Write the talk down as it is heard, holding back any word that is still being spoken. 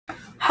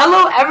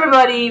Hello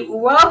everybody,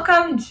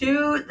 welcome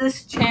to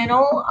this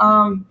channel.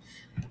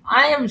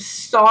 I am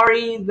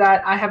sorry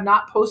that I have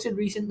not posted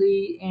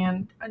recently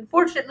and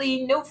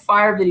unfortunately no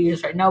fire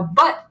videos right now,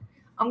 but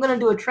I'm going to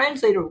do a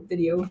translator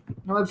video on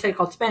a website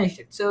called Spanish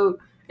Tips. So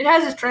it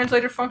has this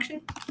translator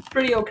function, it's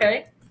pretty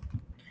okay.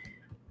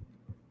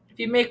 If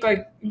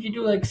you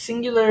do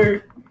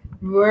singular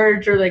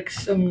words or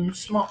some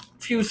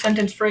few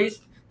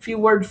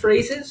word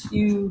phrases,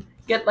 you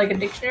get a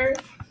dictionary.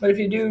 But if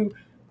you do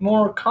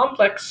more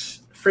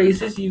complex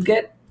phrases, you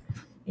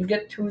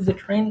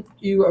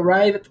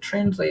arrive at the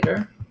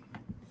translator,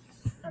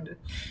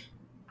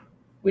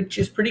 which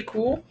is pretty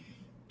cool.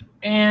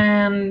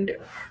 And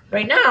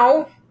right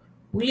now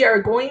we are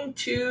going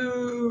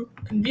to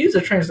use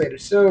the translator.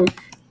 So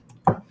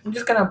I'm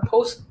just gonna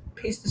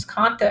paste this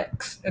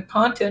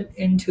content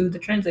into the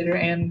translator,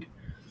 and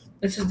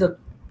this is the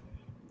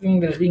thing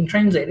that is being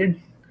translated.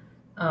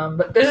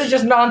 But this is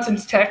just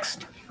nonsense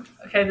text.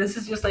 Okay, this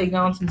is just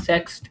nonsense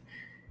text.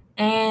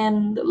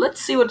 And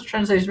let's see what the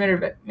translators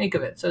make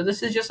of it. So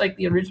this is just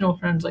the original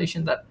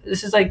translation.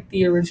 This is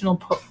the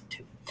original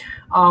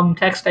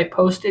text I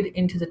posted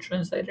into the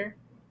translator.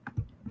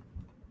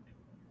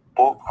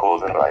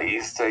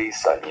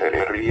 Podcasteis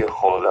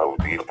alreríeho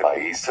laudir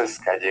países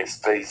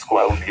callesteis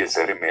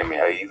cualquier meme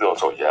ha ido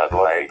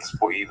sollado ha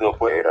expoído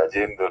fuera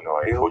yendo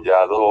no he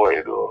hollado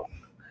oedo.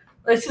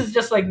 This is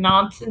just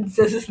nonsense.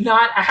 This is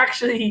not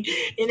actually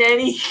in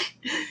any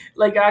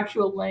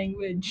actual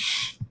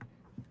language.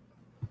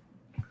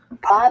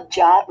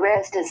 Podjot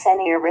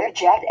restasenia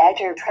reject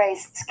edger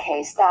traces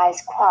case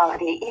dice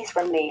quality is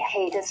from me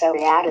haters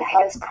oriata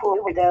has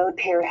pudo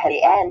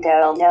pirhedi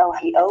endo no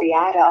he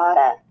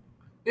oriata.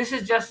 This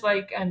is just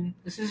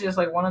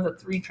one of the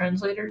three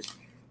translators.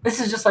 This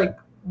is just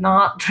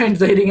not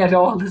translating at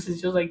all. This is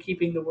just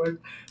keeping the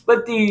word,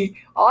 but the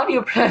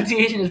audio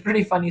pronunciation is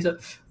pretty funny. So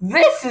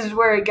this is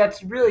where it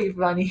gets really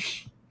funny.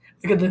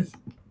 Look at this.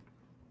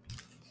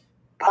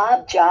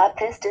 Podjot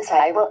pistis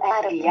I will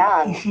add a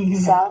young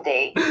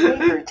Saudi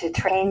paper to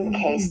train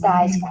case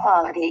dice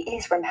quality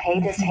is from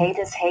haters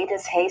haze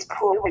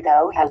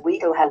pudo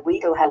hawido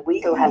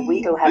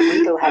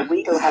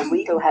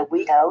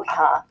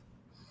ha.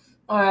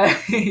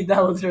 Alright,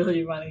 that was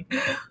really funny.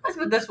 Let's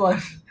put this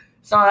one.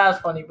 It's not as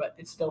funny, but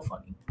it's still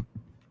funny.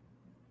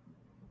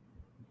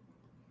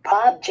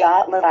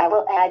 Podjot I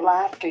will add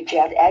laughter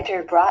jet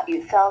edger brought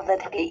you fell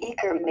that the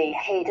eager me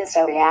haters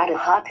oriata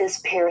hoppis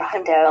pir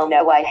hundo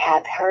no I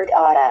have heard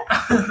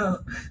auta.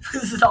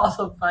 This is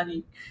also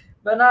funny,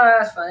 but not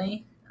as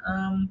funny.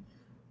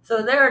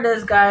 So there it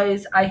is,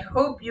 guys. I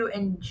hope you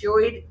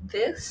enjoyed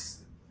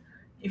this.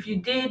 If you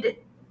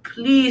did,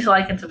 please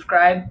like and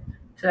subscribe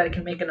so that I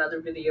can make another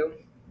video.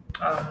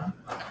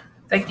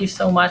 Thank you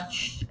so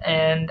much,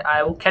 and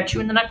I will catch you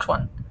in the next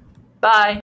one. Bye.